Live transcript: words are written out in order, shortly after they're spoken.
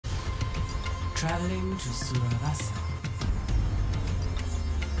Traveling to Suravasa.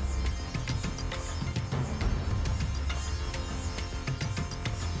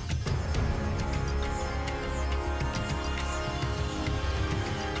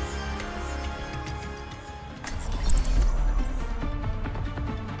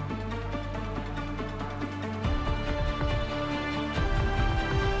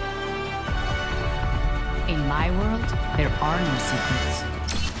 In my world, there are no secrets.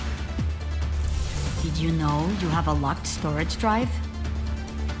 Did you know you have a locked storage drive?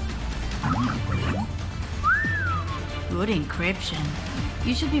 Good encryption.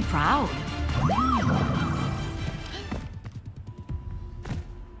 You should be proud.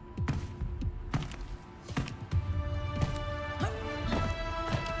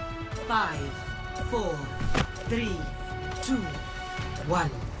 Five, four, three, two, one.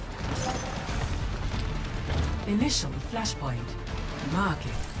 Initial flashpoint. Mark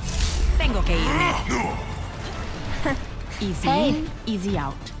it. Tengo que irme. Easy in, easy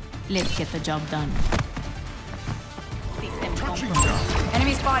out. Let's get the job done.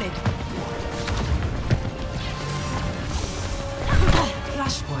 Enemy spotted.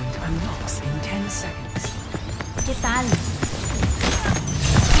 Flashpoint unlocks in 10 seconds. ¿Qué tal?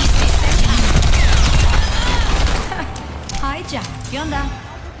 Hi, Jack. ¿Qué onda?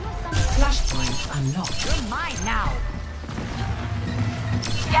 Flashpoint unlocked. You're mine now.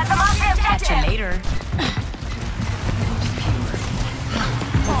 Get them off the Catch you objective! later.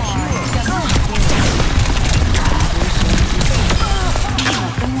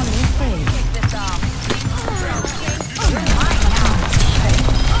 Kick this off. You're mine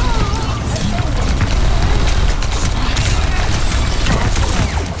now.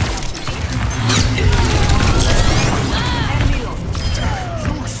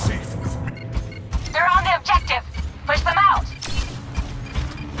 They're on the objective! Push them out!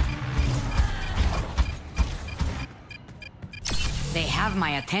 They have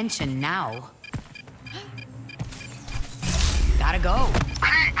my attention now. Gotta go.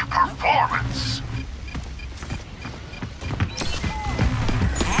 Peak performance!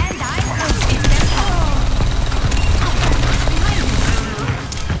 And I'm hosting them all.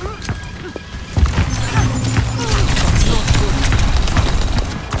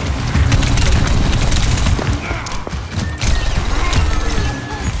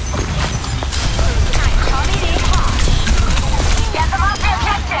 Get them off the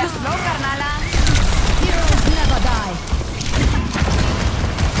objective! No, carnala. Heroes never die.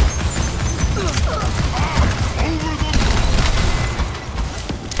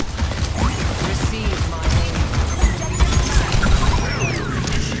 Receive my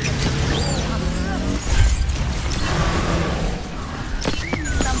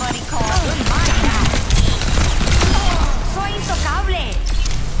Somebody call. You're mine now. Soy intocable.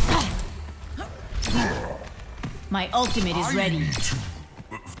 My ultimate is ready. Need to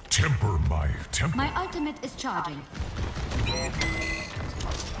temper my temper. My ultimate is charging.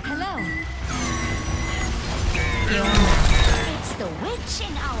 Hello. It's the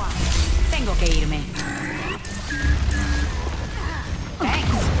witching hour. Tengo que irme.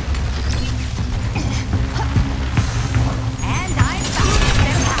 Thanks. And I'm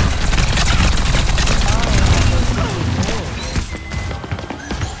back.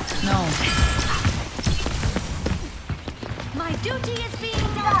 No. My duty is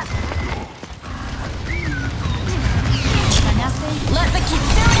being done. Let the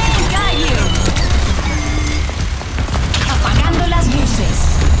kitsune guide you. Apagando las luces.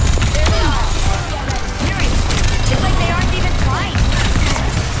 There they are. Seriously, it's like they aren't even trying.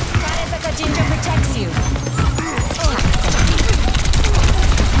 Kareta Ginger protects you.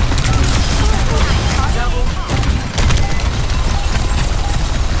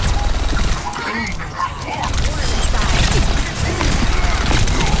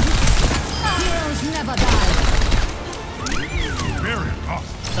 Heroes never die. Very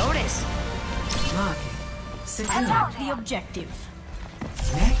tough. Lotus, Mark it. Secure. attack the objective.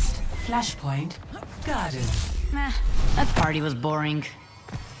 Next flashpoint. Garden. Nah, that party was boring.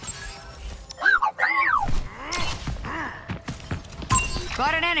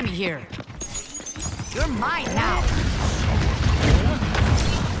 Got an enemy here. You're mine now.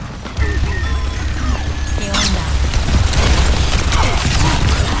 ¿Qué onda?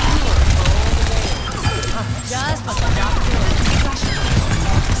 Just for the doctor.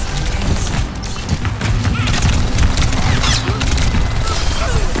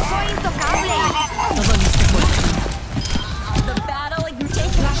 Soy intocable. Todo listo por ti. The battle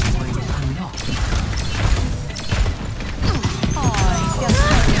ignites. Flashpoint unlocked.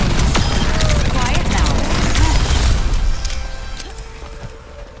 Quiet now.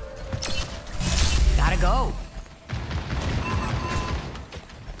 go.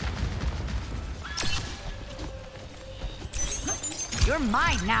 You're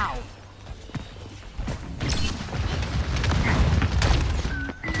mine now.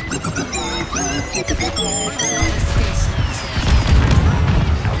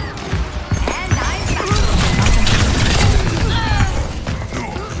 And I'm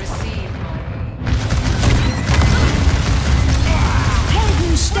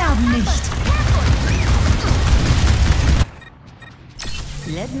Helden sterben nicht.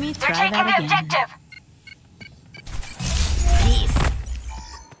 Let me They're try taking that the again. objective. Peace.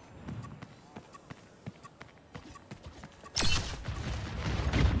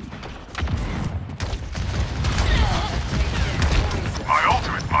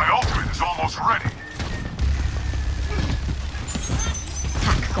 My ultimate is almost ready.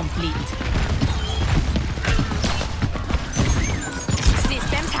 Hack complete.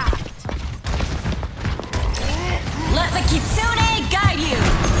 Systems hacked. Let the Kitsune guide you.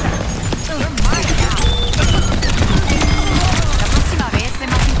 You're mine now. La próxima vez es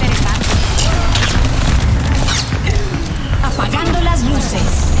más interesante. Apagando las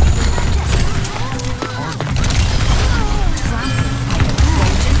luces.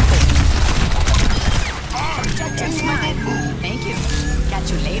 Thank you.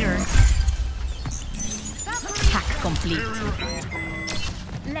 Catch you later. Hack complete.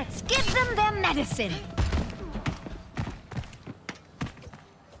 Let's give them their medicine.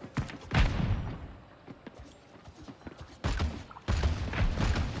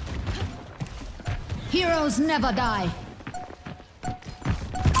 Heroes never die.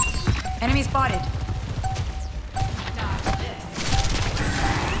 Enemy spotted.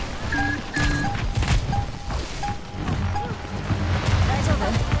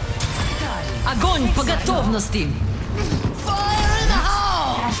 Огонь по готовности! Fire in the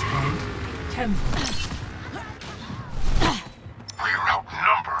hole! Flashpoint temple. We're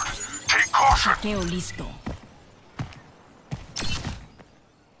outnumbered. Take caution. Hackeo listo.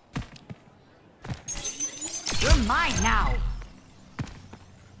 You're mine now.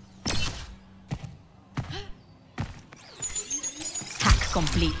 Hack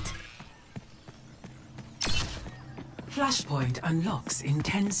complete. Flashpoint unlocks in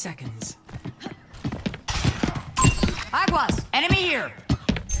 10 seconds. Aguas! Enemy here!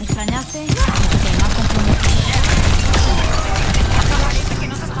 ¿Me extrañaste? Tema comprometido. Parece que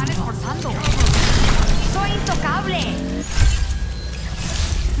no se están esforzando. Soy intocable.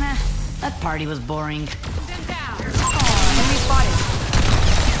 Nah, that party was boring. Enemy spotted.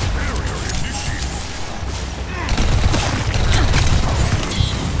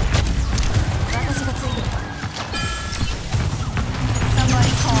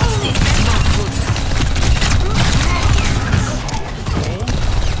 Somebody call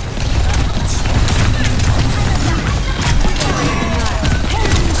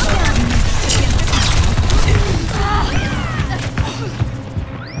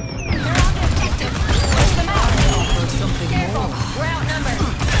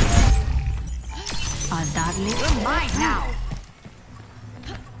A darle. You're mine now.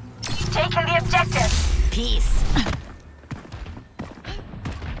 Taking the objective. Peace.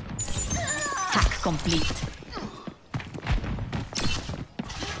 Hack complete.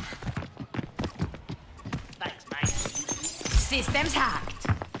 Systems hacked.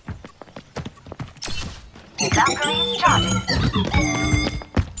 Valkyrie charging.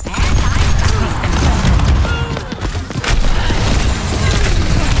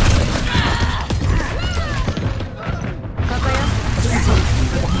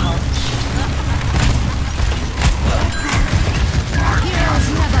 And Heroes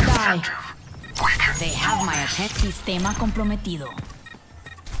never die. they have my attention. Sistema comprometido.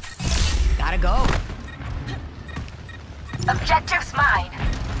 Gotta go. Objective's mine.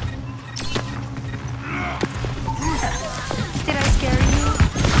 Did I scare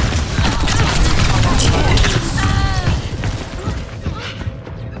you?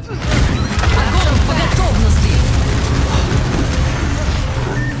 Огонь по готовности!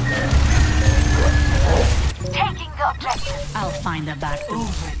 Taking the objective. I'll find a back.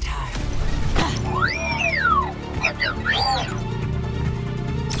 Overtime.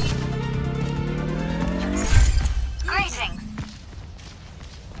 Greetings.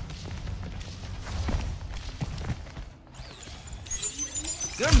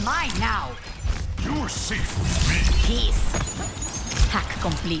 You're mine now. You're safe with me. Peace. Hack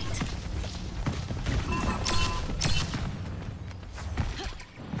complete.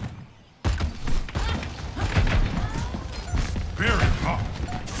 Very hot.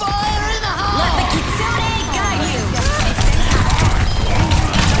 Fire in the hole! Let the Kitsune guide you.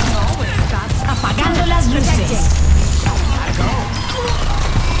 Apagando las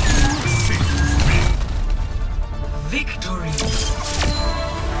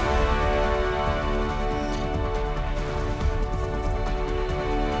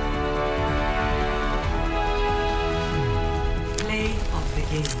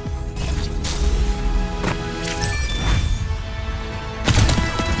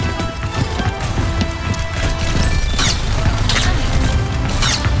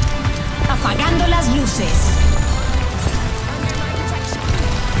uses.